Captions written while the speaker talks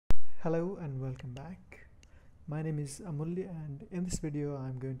Hello and welcome back. My name is Amulya, and in this video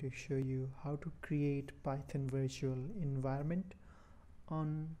I'm going to show you how to create Python virtual environment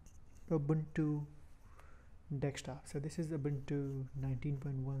on Ubuntu Desktop. So this is Ubuntu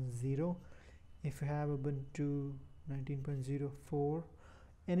 19.10. If you have Ubuntu 19.04,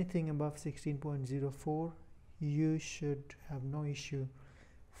 anything above 16.04, you should have no issue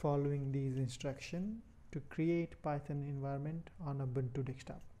following these instructions to create Python environment on Ubuntu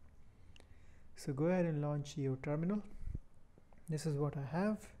Desktop. So go ahead and launch your terminal. This is what I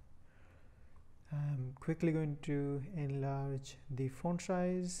have. I'm quickly going to enlarge the font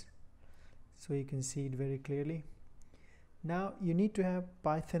size so you can see it very clearly. Now you need to have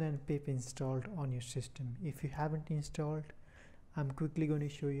Python and pip installed on your system. If you haven't installed, I'm quickly going to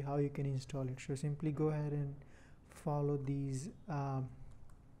show you how you can install it. So simply go ahead and follow these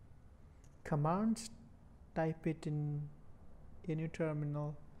commands, type it in your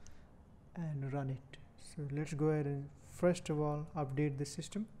terminal and run it. So let's go ahead and first of all update the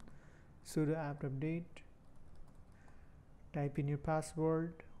system. Sudo apt update, type in your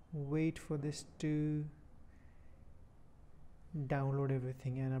password, wait for this to download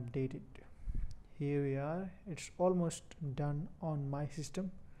everything and update it. Here we are, it's almost done on my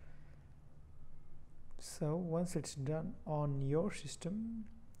system. So once it's done on your system,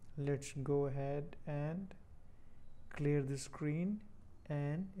 let's go ahead and clear the screen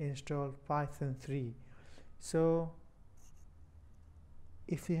and install Python 3. So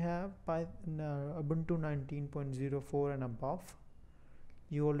if you have Ubuntu 19.04 and above,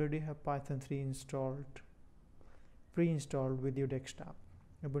 you already have Python 3 pre-installed with your desktop,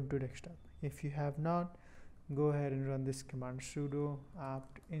 Ubuntu Desktop. If you have not, go ahead and run this command, sudo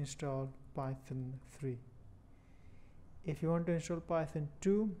apt install Python 3. If you want to install Python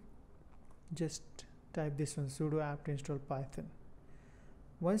 2, just type this one, sudo apt install Python.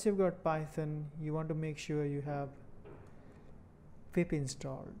 Once you've got Python, you want to make sure you have pip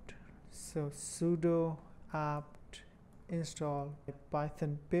installed. So sudo apt install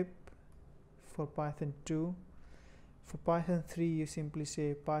Python pip for Python 2. For Python 3, you simply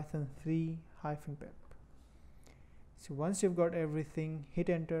say Python 3 -pip. So once you've got everything, hit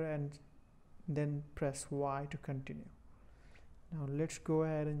enter and then press Y to continue. Now let's go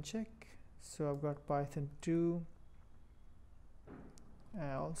ahead and check. So I've got Python 2.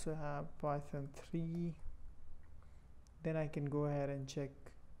 I also have Python 3. Then I can go ahead and check.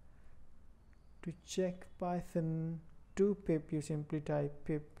 To check Python 2 pip, you simply type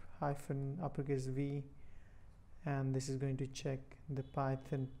pip -V, and this is going to check the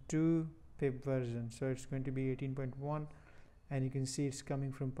Python 2 pip version. So it's going to be 18.1, and you can see it's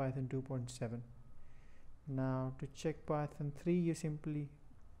coming from Python 2.7. Now to check Python 3, you simply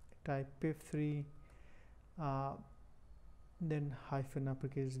type pip3 then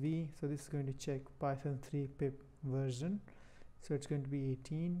 -V. So this is going to check Python 3 pip version. So it's going to be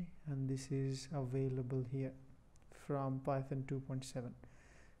 18, and this is available here from Python 2.7.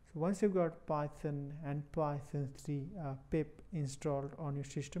 So once you've got Python and Python 3 pip installed on your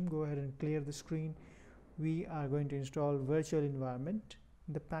system, go ahead and clear the screen. We are going to install virtual environment,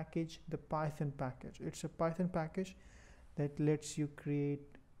 the package, the Python package. It's a Python package that lets you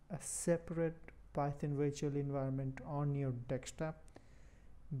create a separate Python virtual environment on your desktop,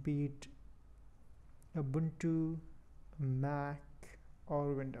 be it Ubuntu, Mac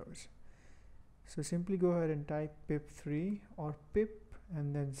or Windows. So simply go ahead and type pip3 or pip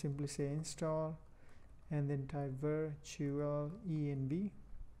and then simply say install and then type virtualenv,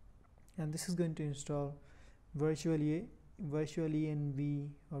 and this is going to install virtualenv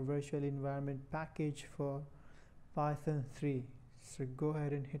or virtual environment package for Python 3. So go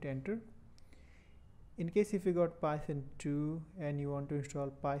ahead and hit enter. In case if you got Python 2 and you want to install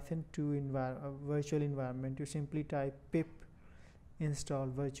Python 2 virtual environment, you simply type pip install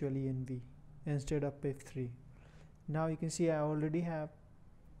virtualenv instead of pip3. Now you can see I already have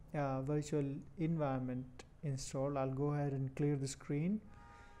virtual environment installed. I'll go ahead and clear the screen,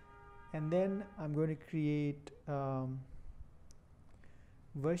 and then I'm going to create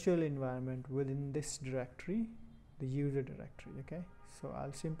virtual environment within this directory, the user directory. Okay, so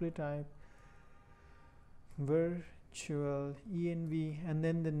I'll simply type virtualenv and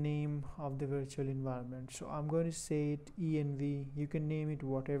then the name of the virtual environment. So I'm going to say it env. You can name it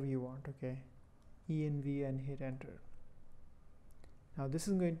whatever you want. Okay, env, and hit enter. Now this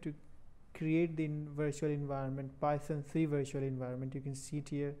is going to create the virtual environment, Python 3 virtual environment. You can see it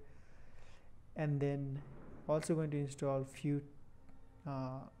here, and then also going to install few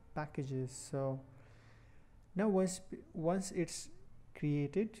packages. So now once it's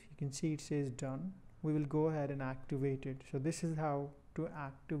created, you can see it says done. We will go ahead and activate it. So this is how to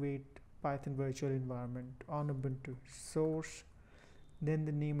activate Python virtual environment on Ubuntu. Source, then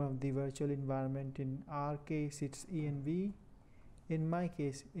the name of the virtual environment. In our case it's env. In my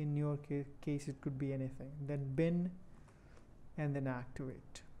case, in your case it could be anything. Then bin, and then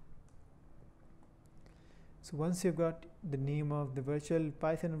activate. So once you've got the name of the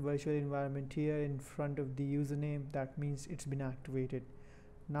Python virtual environment here in front of the username, that means it's been activated.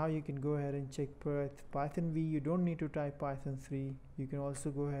 Now you can go ahead and check Python v. You don't need to type Python 3. You can also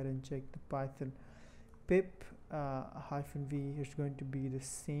go ahead and check the Python pip -v. It's going to be the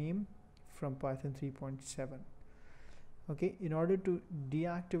same from Python 3.7. okay, in order to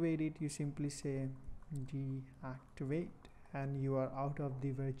deactivate it, you simply say deactivate, and you are out of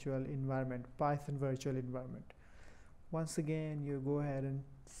the virtual environment, Python virtual environment. Once again, you go ahead and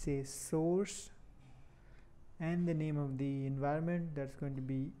say source and the name of the environment. That's going to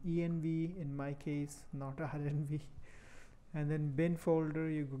be env in my case, not rnv. And then bin folder,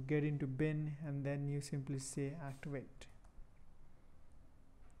 you get into bin, and then you simply say activate.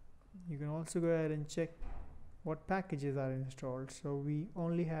 You can also go ahead and check what packages are installed. So we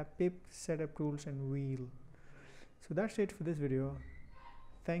only have pip, setup tools, and wheel. So that's it for this video.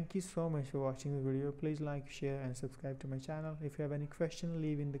 Thank you so much for watching the video. Please like, share, and subscribe to my channel. If you have any question,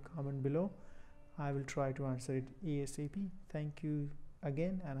 leave in the comment below. I will try to answer it ASAP. Thank you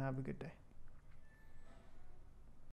again, and have a good day.